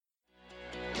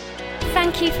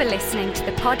Thank you for listening to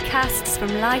the podcasts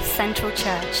from Life Central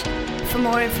Church. For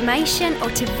more information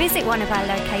or to visit one of our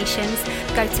locations,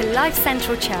 go to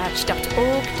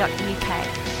lifecentralchurch.org.uk.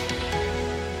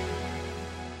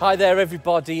 Hi there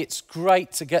everybody, it's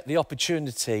great to get the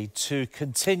opportunity to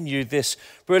continue this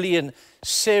brilliant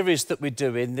series that we're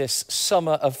doing, this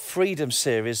Summer of Freedom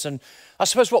series. And I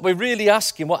suppose what we're really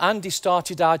asking, what Andy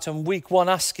started out on week one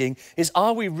asking, is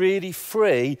are we really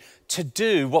free to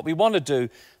do what we want to do,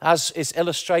 as is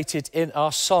illustrated in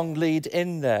our song lead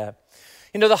in there.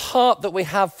 You know, the heart that we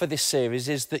have for this series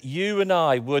is that you and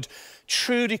I would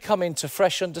truly come into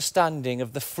fresh understanding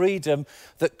of the freedom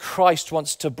that Christ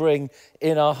wants to bring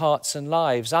in our hearts and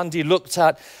lives. Andy looked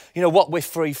at, what we're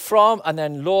free from, and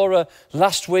then Laura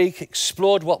last week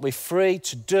explored what we're free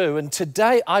to do. And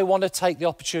today I want to take the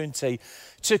opportunity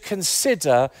to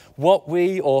consider what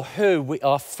we or who we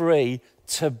are free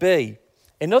to be.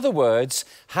 In other words,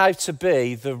 how to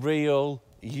be the real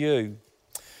you.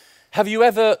 Have you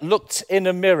ever looked in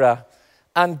a mirror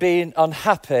and been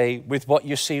unhappy with what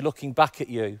you see looking back at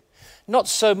you? Not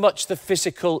so much the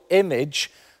physical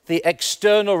image, the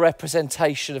external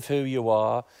representation of who you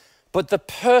are, but the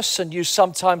person you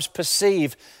sometimes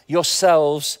perceive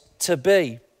yourselves to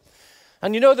be.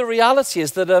 And the reality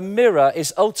is that a mirror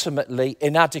is ultimately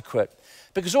inadequate,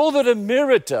 because all that a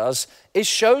mirror does is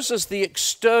shows us the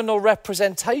external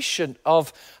representation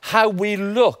of how we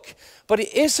look, but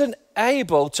it isn't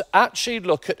able to actually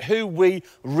look at who we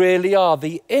really are,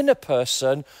 the inner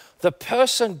person, the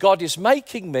person God is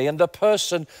making me, and the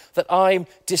person that I'm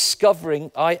discovering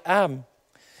I am.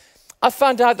 I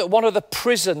found out that one of the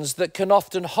prisons that can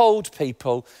often hold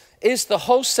people is the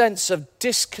whole sense of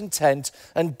discontent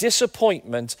and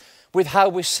disappointment with how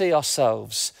we see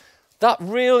ourselves. That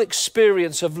real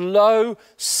experience of low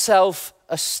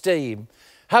self-esteem.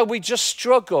 How we just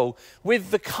struggle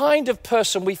with the kind of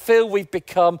person we feel we've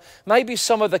become, maybe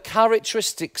some of the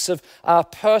characteristics of our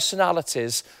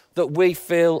personalities that we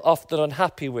feel often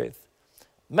unhappy with.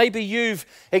 Maybe you've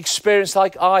experienced,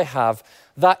 like I have,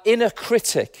 that inner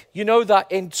critic, that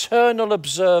internal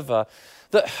observer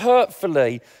that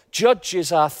hurtfully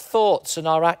judges our thoughts and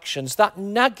our actions, that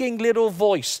nagging little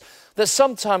voice that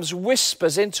sometimes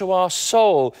whispers into our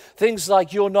soul things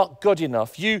like, you're not good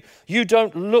enough, you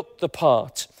don't look the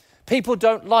part, people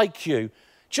don't like you,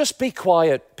 just be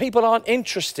quiet, people aren't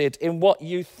interested in what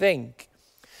you think.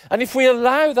 And if we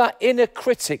allow that inner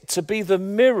critic to be the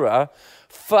mirror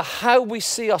for how we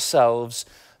see ourselves,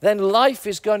 then life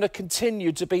is going to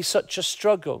continue to be such a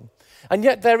struggle. And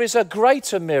yet there is a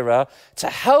greater mirror to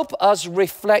help us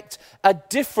reflect a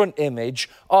different image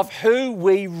of who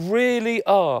we really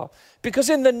are.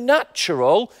 Because in the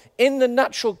natural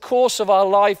course of our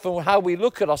life and how we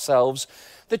look at ourselves,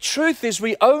 the truth is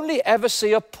we only ever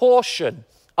see a portion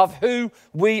of who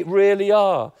we really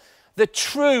are. The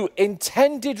true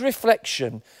intended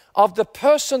reflection of the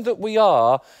person that we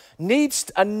are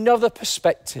needs another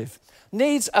perspective,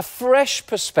 needs a fresh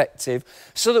perspective,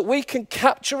 so that we can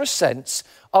capture a sense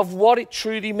of what it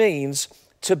truly means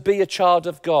to be a child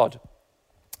of God.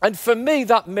 And for me,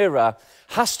 that mirror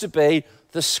has to be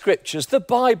the scriptures, the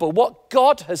Bible, what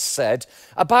God has said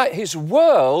about his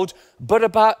world, but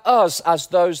about us as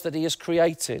those that he has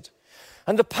created.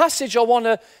 And the passage I want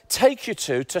to take you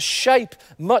to shape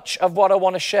much of what I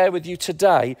want to share with you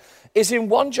today is in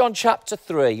 1 John chapter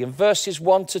 3 and verses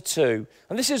 1 to 2.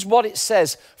 And this is what it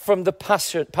says from the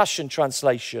Passion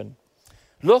Translation.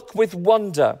 Look with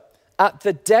wonder at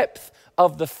the depth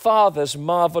of the Father's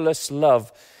marvelous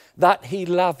love that he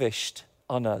lavished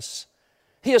on us.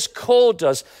 He has called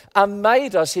us and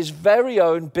made us his very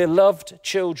own beloved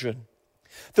children.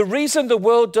 The reason the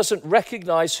world doesn't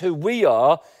recognize who we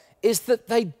are is that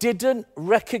they didn't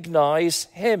recognize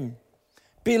him.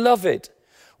 Beloved,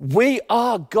 we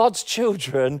are God's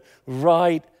children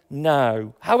right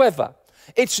now. However,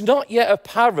 it's not yet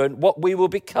apparent what we will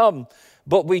become,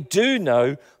 but we do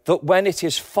know that when it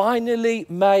is finally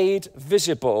made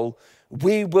visible,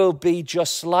 we will be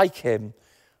just like him,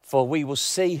 for we will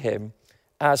see him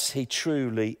as he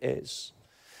truly is.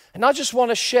 And I just want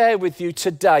to share with you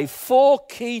today 4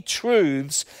 key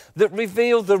truths that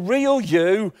reveal the real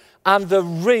you and the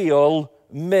real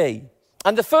me.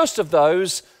 And the first of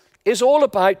those is all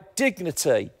about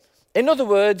dignity. In other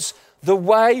words, the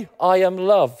way I am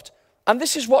loved. And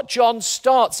this is what John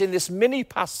starts in this mini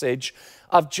passage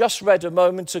I've just read a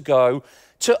moment ago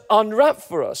to unwrap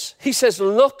for us. He says,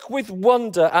 look with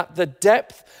wonder at the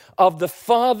depth of the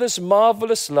Father's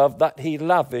marvelous love that he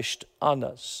lavished on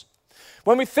us.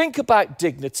 When we think about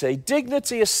dignity,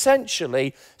 dignity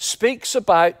essentially speaks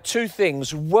about 2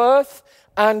 things, worth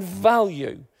and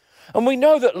value. And we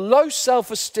know that low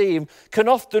self-esteem can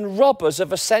often rob us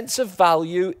of a sense of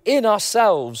value in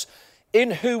ourselves,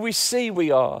 in who we see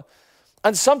we are.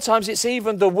 And sometimes it's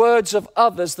even the words of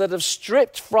others that have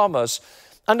stripped from us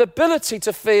an ability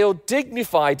to feel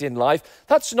dignified in life.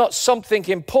 That's not something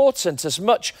important as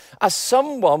much as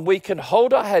someone we can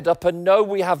hold our head up and know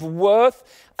we have worth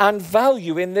and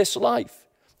value in this life.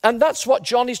 And that's what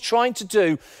John is trying to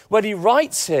do when he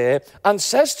writes here and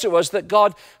says to us that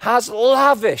God has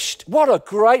lavished, what a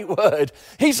great word,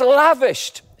 he's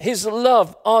lavished his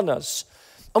love on us.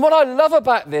 And what I love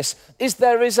about this is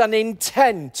there is an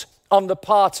intent on the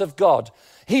part of God.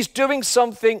 He's doing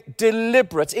something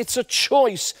deliberate. It's a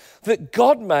choice that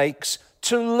God makes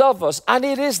to love us. And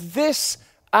it is this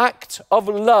act of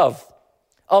love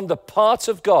on the part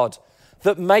of God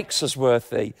that makes us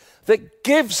worthy, that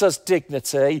gives us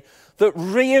dignity, that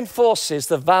reinforces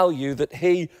the value that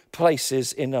he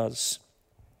places in us.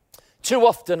 Too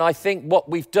often, I think what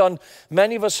we've done,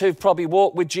 many of us who've probably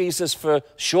walked with Jesus for a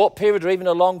short period or even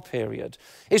a long period,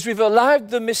 is we've allowed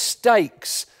the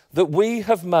mistakes that we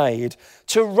have made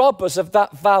to rob us of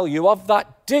that value, of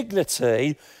that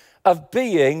dignity of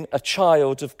being a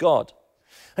child of God.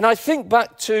 And I think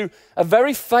back to a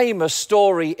very famous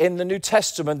story in the New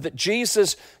Testament that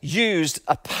Jesus used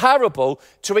a parable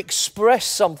to express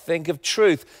something of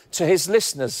truth to his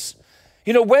listeners.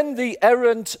 You know, when the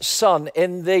errant son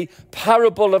in the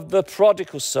parable of the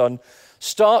prodigal son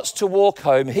starts to walk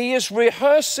home, he is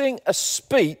rehearsing a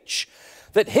speech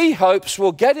that he hopes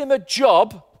will get him a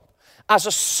job as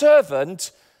a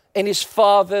servant in his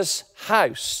father's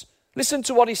house. Listen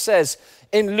to what he says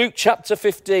in Luke chapter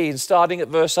 15, starting at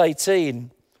verse 18.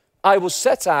 I will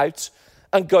set out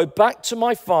and go back to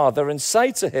my father and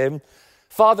say to him,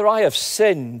 Father, I have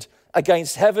sinned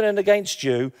against heaven and against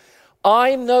you.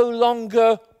 I'm no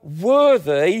longer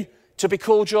worthy to be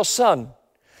called your son.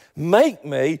 Make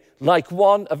me like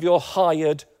one of your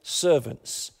hired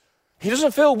servants. He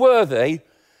doesn't feel worthy.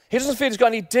 He doesn't feel he's got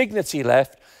any dignity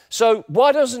left. So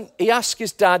why doesn't he ask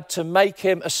his dad to make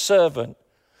him a servant?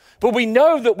 But we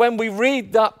know that when we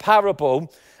read that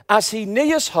parable, as he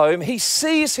nears home, he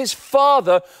sees his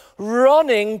father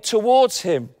running towards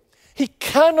him. He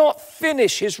cannot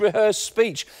finish his rehearsed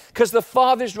speech because the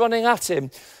father's running at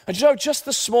him. And you know, just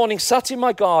this morning, sat in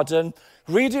my garden,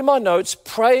 reading my notes,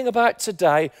 praying about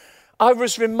today, I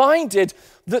was reminded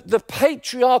that the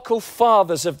patriarchal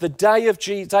fathers of the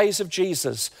days of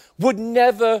Jesus would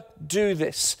never do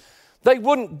this. They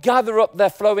wouldn't gather up their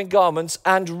flowing garments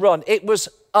and run. It was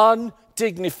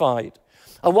undignified.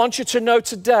 I want you to know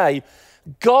today,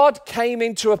 God came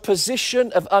into a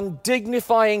position of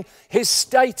undignifying his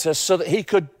status so that he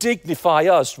could dignify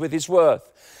us with his worth.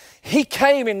 He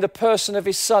came in the person of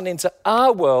his son into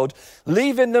our world,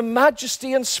 leaving the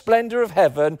majesty and splendor of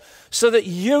heaven so that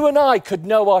you and I could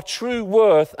know our true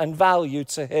worth and value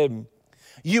to him.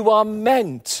 You are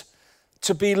meant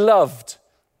to be loved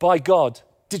by God.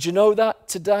 Did you know that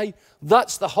today?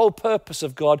 That's the whole purpose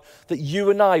of God, that you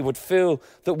and I would feel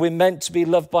that we're meant to be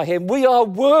loved by him. We are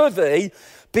worthy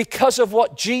because of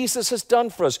what Jesus has done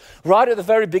for us. Right at the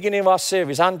very beginning of our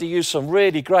series, Andy used some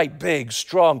really great, big,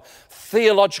 strong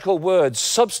theological words,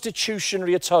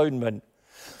 substitutionary atonement.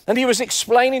 And he was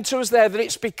explaining to us there that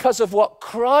it's because of what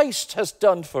Christ has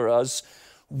done for us,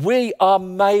 we are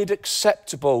made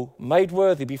acceptable, made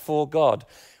worthy before God.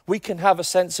 We can have a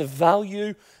sense of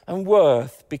value and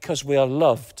worth because we are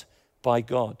loved by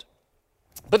God.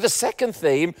 But the second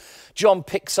theme John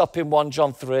picks up in 1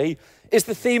 John 3 is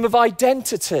the theme of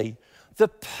identity, the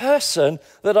person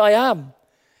that I am.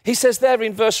 He says there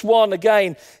in verse 1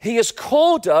 again, he has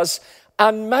called us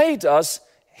and made us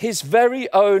his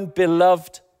very own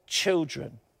beloved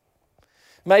children.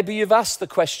 Maybe you've asked the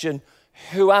question,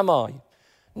 who am I?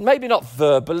 Maybe not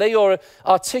verbally or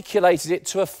articulated it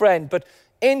to a friend, but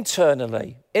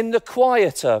internally, in the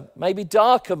quieter, maybe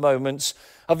darker moments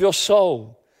of your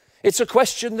soul. It's a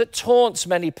question that taunts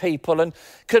many people and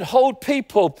can hold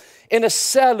people in a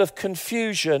cell of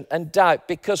confusion and doubt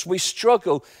because we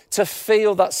struggle to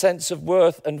feel that sense of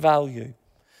worth and value.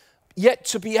 Yet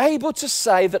to be able to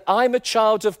say that I'm a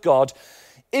child of God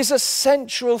is a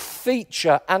central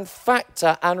feature and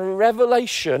factor and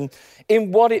revelation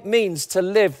in what it means to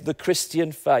live the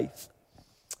Christian faith.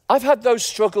 I've had those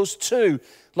struggles too,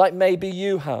 like maybe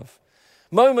you have.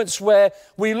 Moments where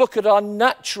we look at our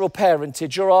natural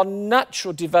parentage or our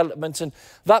natural development, and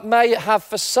that may have,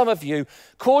 for some of you,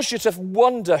 caused you to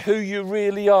wonder who you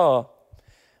really are.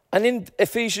 And in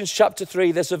Ephesians chapter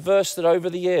 3, there's a verse that over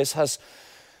the years has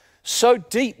so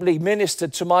deeply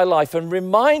ministered to my life and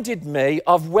reminded me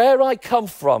of where I come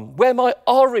from, where my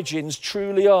origins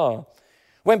truly are.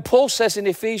 When Paul says in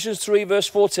Ephesians 3 verse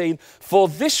 14, "For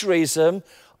this reason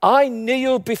I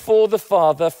kneel before the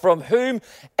Father, from whom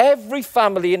every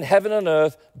family in heaven and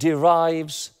earth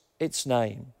derives its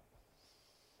name."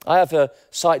 I have a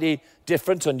slightly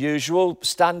different, unusual,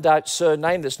 standout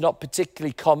surname that's not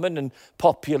particularly common and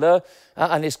popular,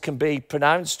 and it can be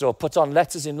pronounced or put on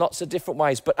letters in lots of different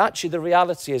ways. But actually the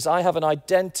reality is I have an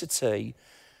identity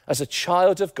as a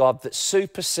child of God that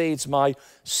supersedes my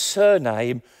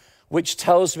surname, which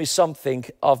tells me something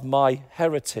of my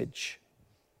heritage.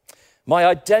 My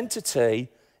identity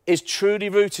is truly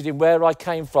rooted in where I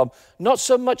came from. Not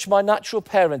so much my natural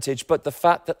parentage, but the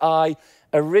fact that I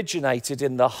originated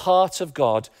in the heart of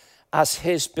God as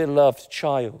his beloved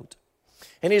child.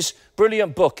 In his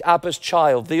brilliant book, Abba's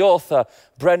Child, the author,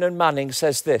 Brennan Manning,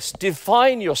 says this: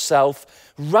 "Define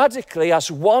yourself radically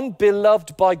as one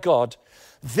beloved by God.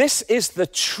 This is the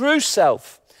true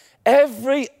self.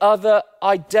 Every other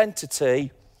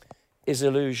identity is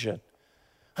illusion."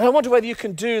 And I wonder whether you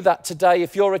can do that today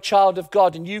if you're a child of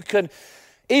God, and you can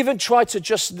even try to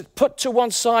just put to one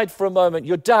side for a moment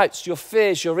your doubts, your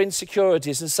fears, your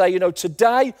insecurities, and say,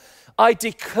 today I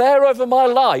declare over my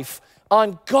life,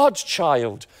 I'm God's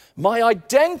child. My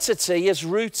identity is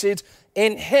rooted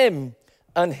in him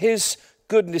and his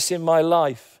goodness in my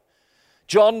life.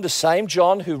 John, the same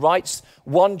John who writes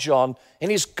 1 John, in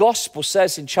his gospel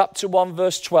says in chapter 1,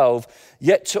 verse 12,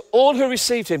 "Yet to all who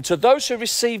received him," to those who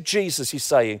received Jesus, he's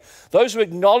saying, those who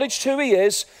acknowledged who he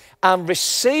is and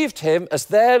received him as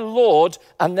their Lord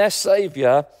and their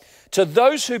Savior, to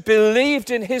those who believed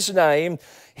in his name,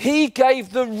 he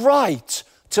gave the right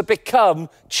to become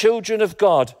children of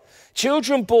God.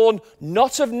 Children born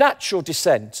not of natural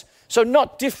descent, so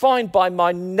not defined by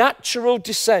my natural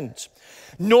descent,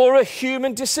 nor a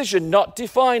human decision, not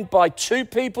defined by two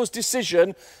people's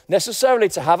decision necessarily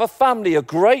to have a family, a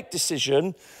great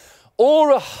decision,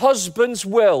 or a husband's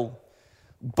will,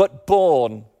 but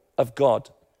born of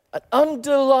God. And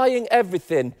underlying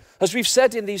everything, as we've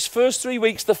said in these first 3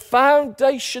 weeks, the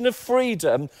foundation of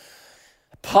freedom,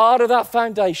 part of that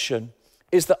foundation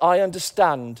is that I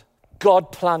understand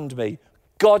God planned me,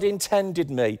 God intended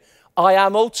me. I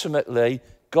am ultimately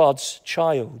God's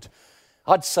child.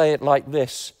 I'd say it like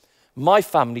this: my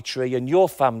family tree and your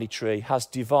family tree has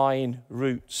divine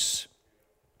roots.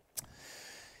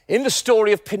 In the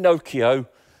story of Pinocchio,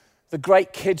 the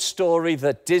great kid story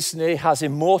that Disney has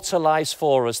immortalized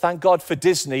for us, thank God for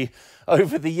Disney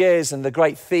over the years and the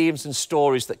great themes and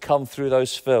stories that come through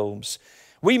those films,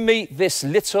 we meet this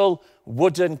little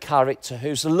wooden character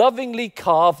who's lovingly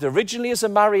carved originally as a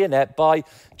marionette by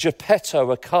Geppetto,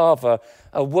 a carver,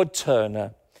 a wood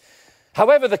turner.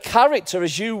 However, the character,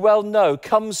 as you well know,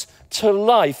 comes to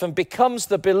life and becomes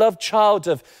the beloved child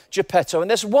of Geppetto. And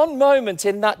there's one moment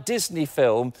in that Disney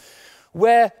film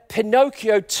where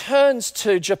Pinocchio turns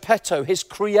to Geppetto, his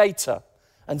creator,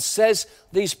 and says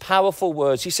these powerful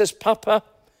words. He says, "Papa,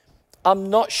 I'm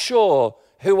not sure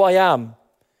who I am,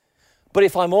 but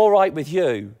if I'm all right with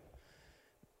you,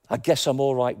 I guess I'm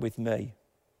all right with me."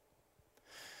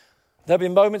 There have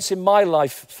been moments in my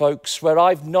life, folks, where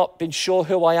I've not been sure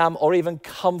who I am or even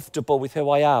comfortable with who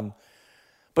I am.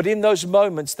 But in those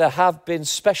moments, there have been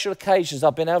special occasions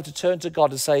I've been able to turn to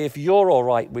God and say, if you're all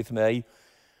right with me,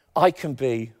 I can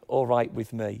be all right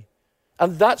with me.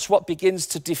 And that's what begins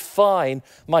to define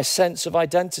my sense of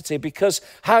identity, because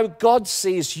how God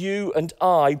sees you and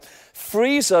I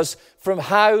frees us from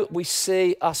how we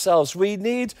see ourselves. We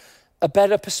need a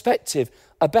better perspective,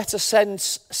 a better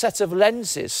set of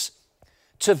lenses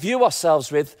to view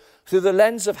ourselves with, through the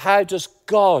lens of how does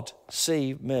God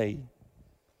see me.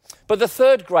 But the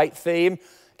third great theme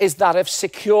is that of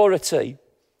security.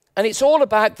 And it's all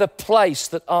about the place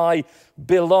that I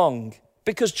belong.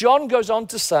 Because John goes on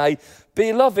to say,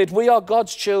 "Beloved, we are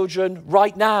God's children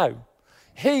right now,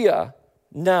 here,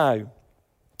 now."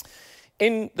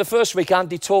 In the first week,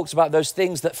 Andy talked about those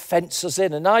things that fence us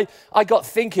in. And I got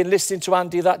thinking, listening to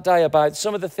Andy that day, about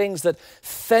some of the things that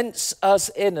fence us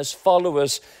in as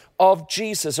followers of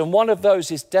Jesus. And one of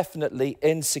those is definitely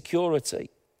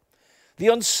insecurity. The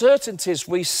uncertainties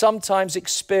we sometimes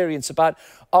experience about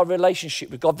our relationship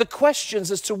with God. The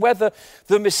questions as to whether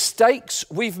the mistakes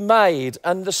we've made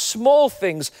and the small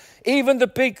things, even the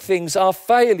big things, our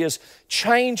failures,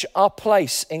 change our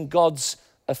place in God's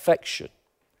affection.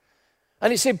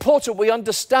 And it's important we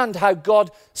understand how God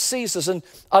sees us. And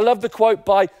I love the quote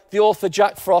by the author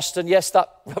Jack Frost, and yes, that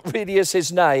really is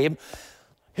his name,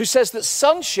 who says that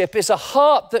sonship is a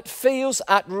heart that feels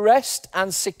at rest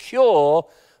and secure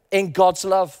in God's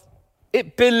love.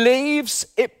 It believes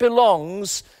it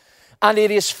belongs, and it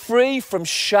is free from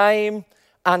shame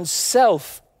and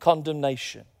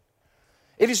self-condemnation.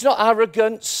 It is not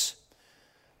arrogance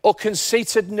or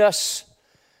conceitedness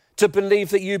to believe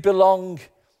that you belong.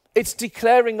 It's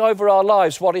declaring over our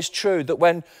lives what is true, that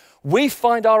when we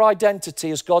find our identity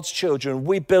as God's children,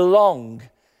 we belong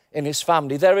in his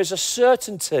family. There is a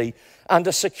certainty and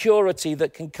a security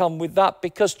that can come with that,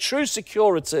 because true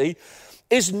security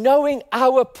is knowing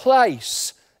our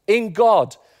place in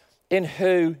God, in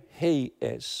who he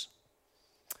is.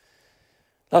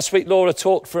 Last week, Laura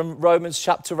talked from Romans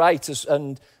chapter 8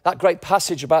 and that great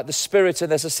passage about the Spirit,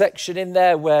 and there's a section in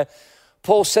there where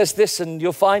Paul says this, and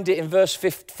you'll find it in verse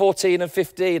 14 and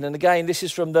 15. And again, this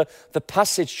is from the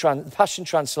Passion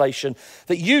Translation,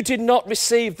 that you did not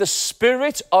receive the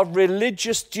spirit of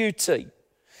religious duty,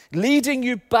 leading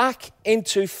you back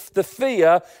into the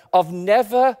fear of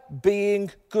never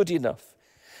being good enough.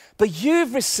 But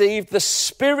you've received the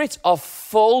spirit of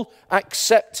full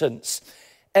acceptance,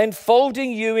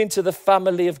 enfolding you into the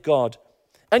family of God.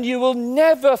 And you will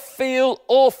never feel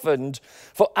orphaned,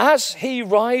 for as he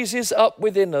rises up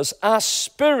within us, our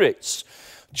spirits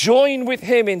join with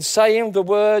him in saying the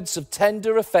words of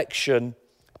tender affection,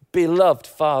 beloved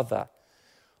Father.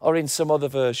 Or in some other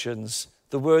versions,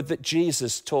 the word that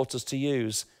Jesus taught us to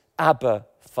use, Abba,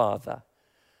 Father.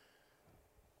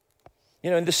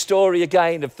 You know, in the story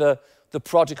again of the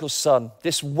prodigal son,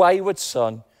 this wayward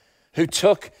son who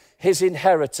took his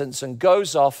inheritance and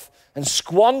goes off and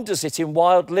squanders it in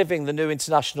wild living, the New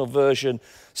International Version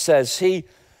says.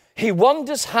 He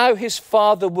wonders how his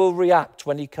father will react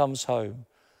when he comes home.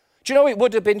 Do you know, it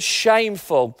would have been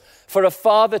shameful for a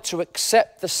father to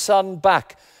accept the son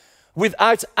back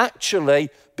without actually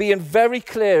being very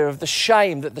clear of the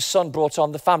shame that the son brought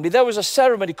on the family. There was a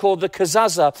ceremony called the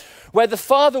kazaza, where the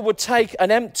father would take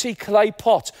an empty clay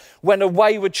pot when a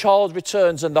wayward child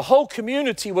returns, and the whole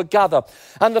community would gather,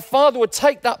 and the father would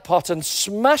take that pot and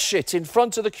smash it in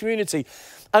front of the community.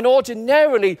 And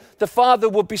ordinarily, the father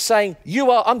would be saying,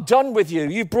 I'm done with you.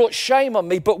 You brought shame on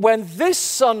me. But when this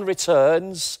son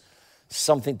returns,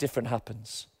 something different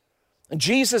happens. And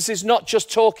Jesus is not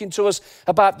just talking to us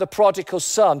about the prodigal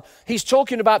son. He's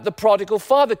talking about the prodigal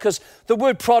father, because the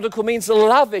word prodigal means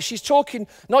lavish. He's talking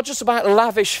not just about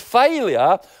lavish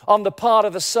failure on the part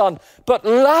of the son, but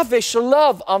lavish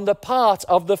love on the part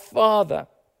of the father.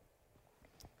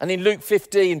 And in Luke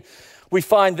 15, we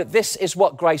find that this is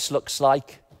what grace looks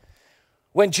like.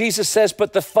 When Jesus says,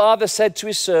 but the father said to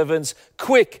his servants,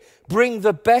 quick, bring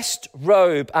the best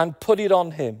robe and put it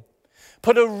on him.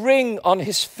 Put a ring on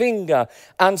his finger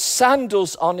and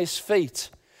sandals on his feet.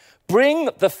 Bring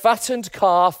the fattened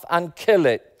calf and kill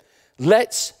it.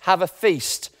 Let's have a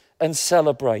feast and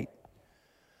celebrate.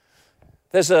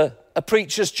 There's a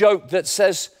preacher's joke that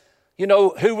says,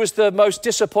 who was the most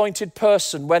disappointed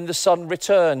person when the son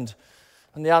returned?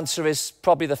 And the answer is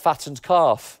probably the fattened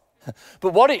calf.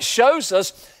 But what it shows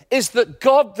us is that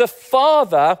God the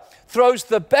Father throws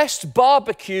the best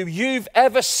barbecue you've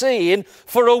ever seen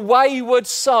for a wayward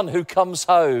son who comes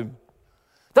home.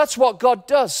 That's what God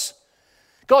does.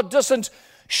 God doesn't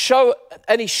show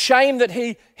any shame that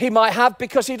he might have,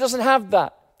 because he doesn't have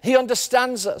that. He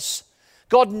understands us.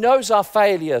 God knows our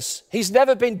failures. He's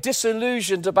never been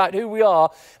disillusioned about who we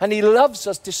are, and he loves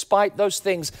us despite those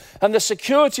things. And the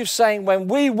security of saying when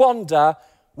we wander,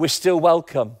 we're still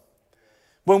welcome.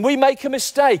 When we make a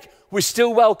mistake, we're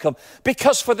still welcome.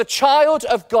 Because for the child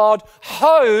of God,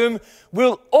 home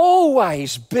will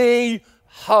always be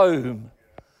home.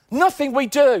 Nothing we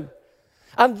do.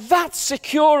 And that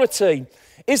security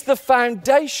is the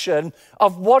foundation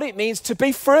of what it means to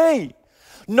be free.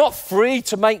 Not free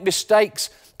to make mistakes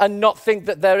and not think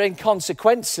that they're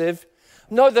inconsequential.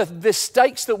 No, the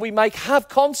mistakes that we make have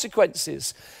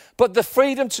consequences. But the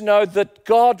freedom to know that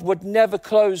God would never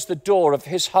close the door of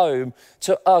his home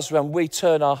to us when we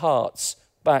turn our hearts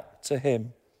back to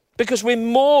him. Because we're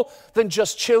more than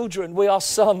just children, we are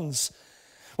sons.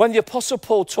 When the Apostle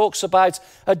Paul talks about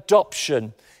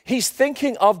adoption, he's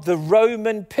thinking of the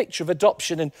Roman picture of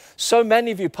adoption. And so many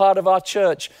of you, part of our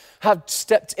church, have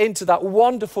stepped into that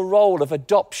wonderful role of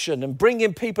adoption and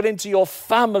bringing people into your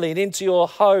family and into your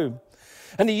home.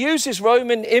 And he uses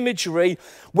Roman imagery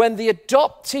when the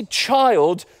adopted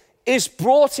child is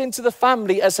brought into the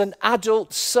family as an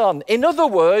adult son. In other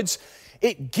words,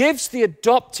 it gives the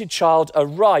adopted child a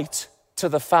right to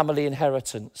the family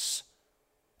inheritance.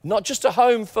 Not just a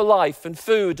home for life and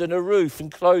food and a roof and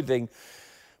clothing,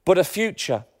 but a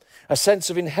future, a sense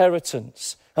of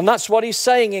inheritance. And that's what he's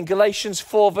saying in Galatians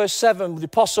 4 verse 7. The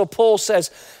Apostle Paul says,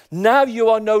 now you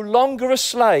are no longer a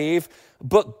slave,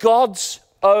 but God's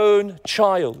own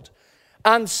child.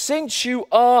 And since you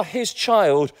are his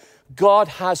child, God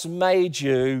has made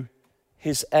you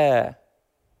his heir.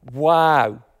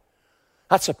 Wow.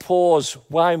 That's a pause,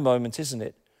 wow moment, isn't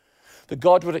it? That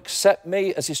God would accept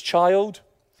me as his child,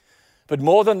 but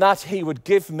more than that, he would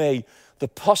give me the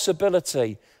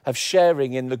possibility of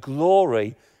sharing in the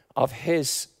glory of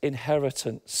his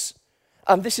inheritance.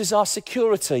 And this is our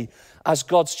security as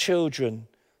God's children,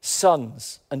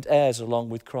 sons and heirs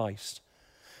along with Christ.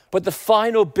 But the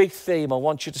final big theme I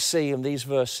want you to see in these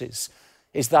verses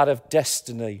is that of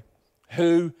destiny,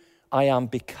 who I am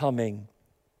becoming.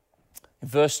 In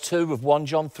verse 2 of 1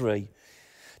 John 3,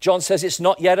 John says, it's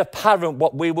not yet apparent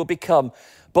what we will become,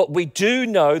 but we do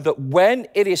know that when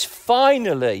it is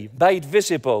finally made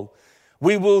visible,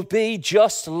 we will be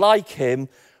just like him,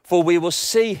 for we will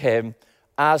see him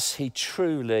as he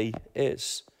truly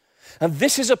is. And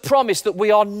this is a promise that we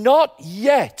are not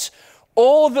yet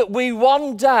all that we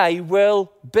one day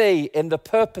will be in the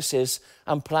purposes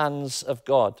and plans of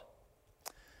God.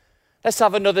 Let's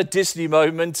have another Disney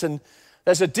moment. And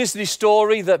there's a Disney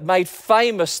story that made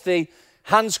famous the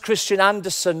Hans Christian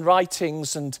Andersen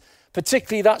writings, and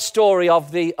particularly that story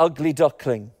of the ugly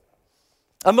duckling.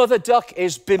 A mother duck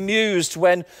is bemused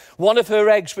when one of her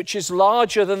eggs, which is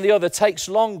larger than the other, takes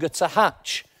longer to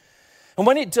hatch. And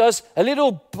when it does, a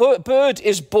little bird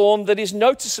is born that is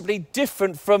noticeably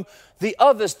different from the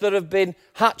others that have been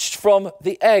hatched from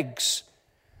the eggs.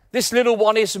 This little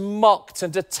one is mocked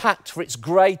and attacked for its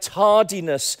grey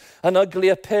tardiness and ugly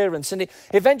appearance, and it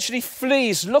eventually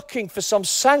flees looking for some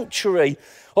sanctuary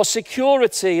or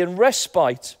security and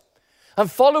respite. And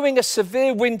following a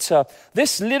severe winter,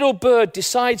 this little bird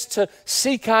decides to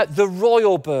seek out the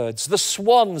royal birds, the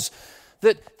swans,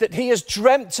 that he has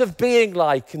dreamt of being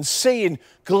like and seen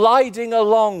gliding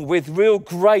along with real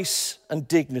grace and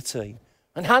dignity.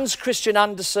 And Hans Christian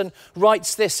Andersen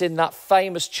writes this in that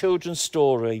famous children's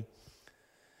story.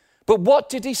 But what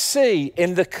did he see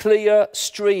in the clear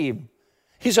stream?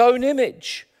 His own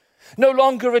image. No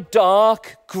longer a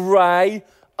dark, grey,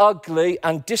 ugly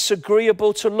and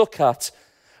disagreeable to look at,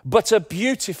 but a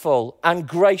beautiful and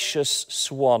gracious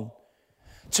swan.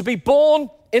 To be born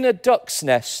in a duck's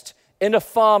nest in a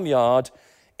farmyard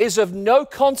is of no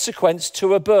consequence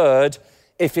to a bird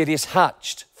if it is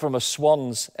hatched from a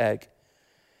swan's egg.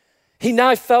 He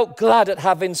now felt glad at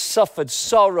having suffered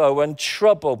sorrow and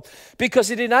trouble,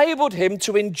 because it enabled him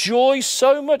to enjoy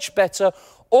so much better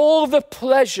all the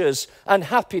pleasures and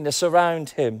happiness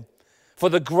around him. For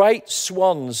the great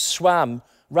swans swam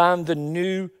round the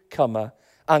newcomer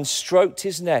and stroked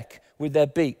his neck with their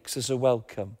beaks as a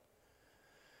welcome.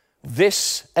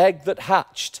 This egg that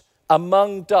hatched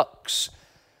among ducks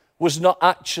was not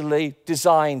actually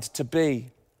designed to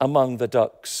be among the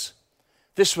ducks.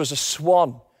 This was a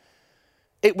swan.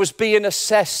 It was being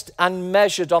assessed and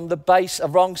measured on a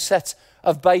wrong set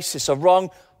of basis, a wrong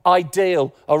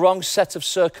ideal, a wrong set of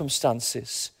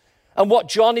circumstances. And what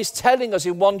John is telling us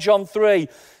in 1 John 3,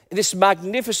 this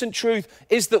magnificent truth,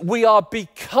 is that we are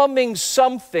becoming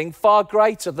something far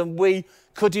greater than we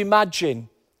could imagine.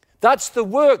 That's the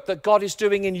work that God is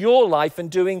doing in your life and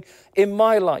doing in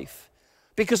my life.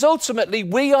 Because ultimately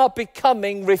we are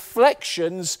becoming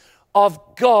reflections of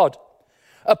God.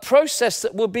 A process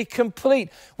that will be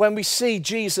complete when we see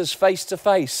Jesus face to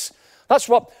face. That's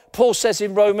what Paul says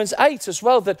in Romans 8 as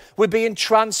well, that we're being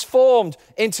transformed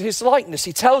into his likeness.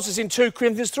 He tells us in 2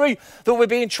 Corinthians 3 that we're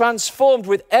being transformed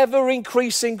with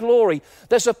ever-increasing glory.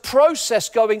 There's a process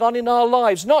going on in our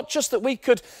lives, not just that we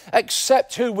could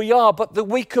accept who we are, but that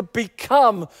we could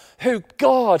become who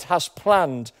God has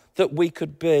planned that we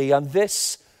could be. And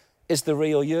this is the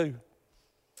real you.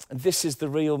 And this is the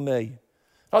real me.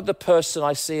 Not the person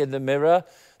I see in the mirror,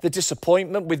 the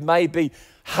disappointment with maybe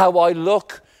how I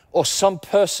look or some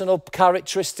personal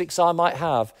characteristics I might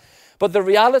have, but the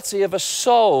reality of a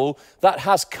soul that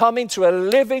has come into a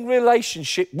living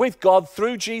relationship with God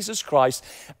through Jesus Christ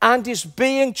and is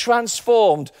being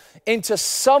transformed into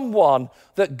someone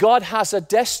that God has a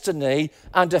destiny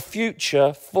and a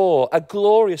future for, a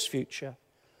glorious future.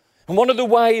 And one of the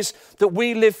ways that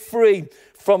we live free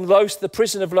from the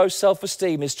prison of low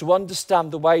self-esteem is to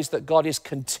understand the ways that God is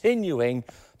continuing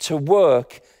to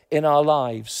work in our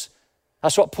lives.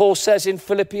 That's what Paul says in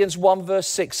Philippians 1 verse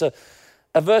 6,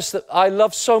 a verse that I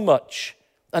love so much.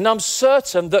 And I'm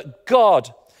certain that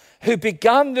God, who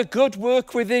began the good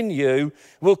work within you,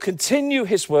 will continue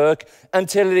his work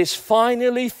until it is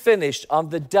finally finished on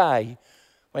the day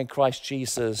when Christ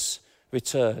Jesus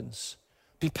returns.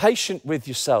 Be patient with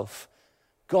yourself.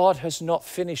 God has not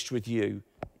finished with you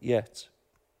yet.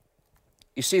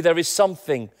 You see, there is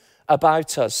something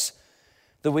about us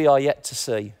that we are yet to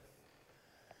see.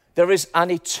 There is an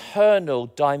eternal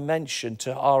dimension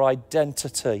to our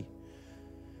identity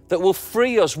that will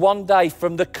free us one day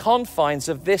from the confines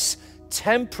of this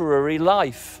temporary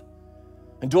life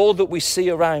and all that we see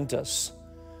around us.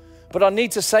 But I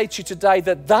need to say to you today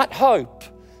that that hope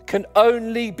can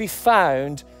only be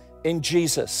found in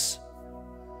Jesus,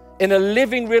 in a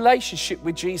living relationship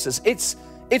with Jesus.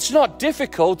 It's not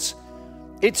difficult,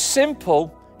 it's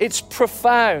simple, it's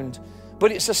profound,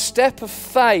 but it's a step of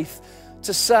faith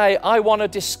to say, I want to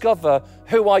discover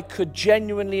who I could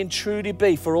genuinely and truly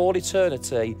be for all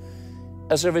eternity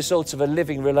as a result of a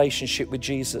living relationship with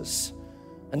Jesus.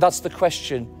 And that's the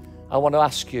question I want to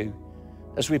ask you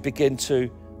as we begin to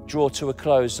draw to a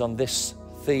close on this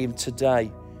theme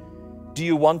today. Do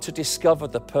you want to discover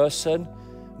the person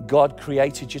God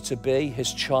created you to be,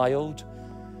 his child?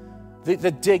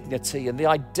 The dignity and the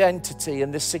identity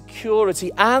and the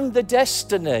security and the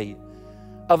destiny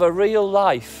of a real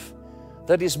life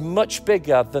that is much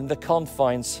bigger than the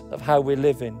confines of how we're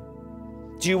living?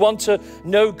 Do you want to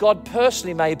know God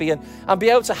personally maybe and be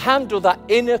able to handle that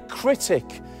inner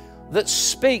critic that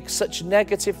speaks such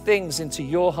negative things into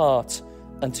your heart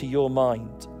and to your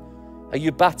mind? Are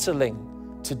you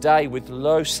battling today with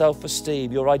low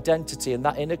self-esteem, your identity and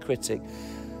that inner critic?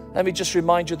 Let me just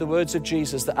remind you of the words of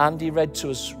Jesus that Andy read to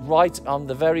us right on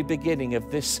the very beginning of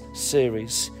this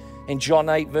series. In John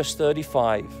 8 verse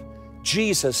 35,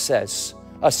 Jesus says,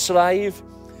 a slave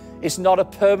is not a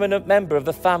permanent member of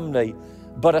the family,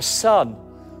 but a son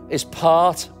is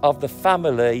part of the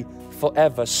family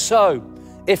forever. So,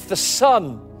 if the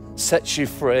Son sets you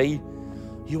free,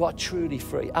 you are truly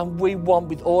free. And we want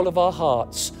with all of our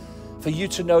hearts for you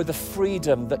to know the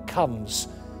freedom that comes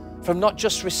from not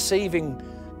just receiving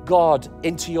God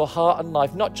into your heart and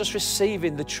life, not just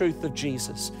receiving the truth of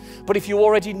Jesus, but if you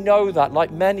already know that,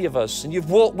 like many of us, and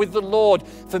you've walked with the Lord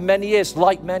for many years,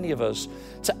 like many of us,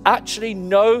 to actually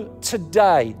know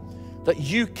today that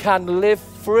you can live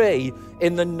free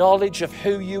in the knowledge of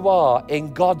who you are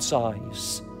in God's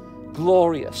eyes.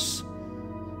 Glorious,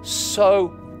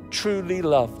 so truly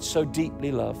loved, so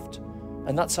deeply loved.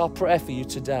 And that's our prayer for you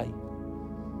today.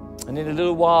 And in a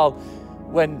little while,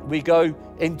 when we go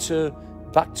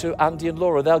back to Andy and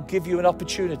Laura, they'll give you an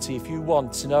opportunity, if you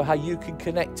want, to know how you can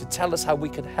connect, to tell us how we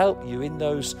can help you in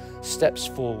those steps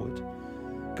forward.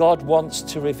 God wants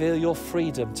to reveal your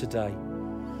freedom today.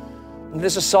 And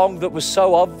there's a song that was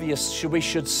so obvious we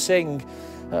should sing.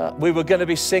 We were going to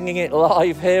be singing it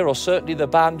live here, or certainly the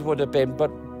band would have been, but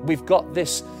we've got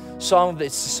this song.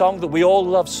 It's a song that we all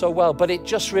love so well, but it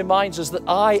just reminds us that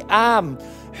I am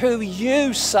who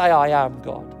you say I am,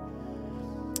 God.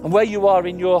 And where you are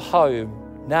in your home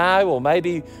now, or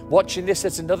maybe watching this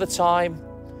at another time,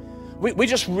 we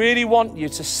just really want you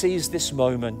to seize this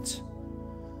moment.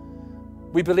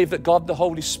 We believe that God, the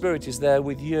Holy Spirit, is there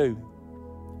with you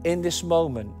in this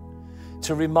moment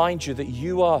to remind you that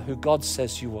you are who God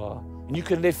says you are. And you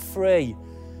can live free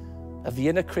of the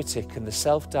inner critic and the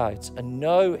self-doubt and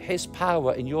know his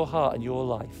power in your heart and your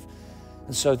life.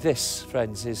 And so this,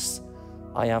 friends, is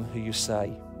I am who you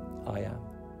say I am.